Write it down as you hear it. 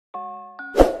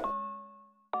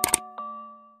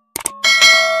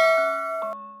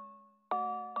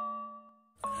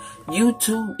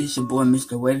YouTube, it's your boy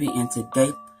Mr. Wavy, and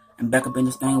today I'm back up in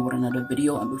this thing with another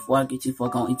video. And before I get too far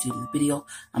going into this video,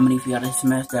 I'm gonna need for y'all to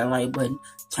smash that like button,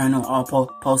 turn on all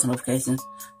post notifications,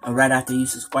 and right after you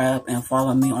subscribe and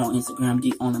follow me on Instagram,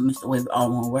 on the Mr. Wavy,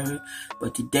 all one word.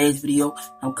 But today's video,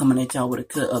 I'm coming at y'all with a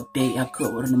cut update. I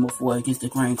cut with a number 4 against the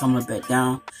grain, coming back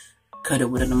down. Cut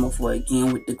it with a number 4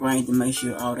 again with the grain to make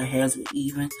sure all the hairs were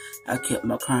even. I kept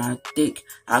my crown thick.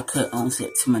 I cut on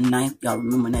September 9th. Y'all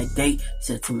remember that date,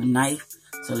 September 9th.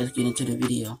 So let's get into the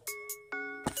video.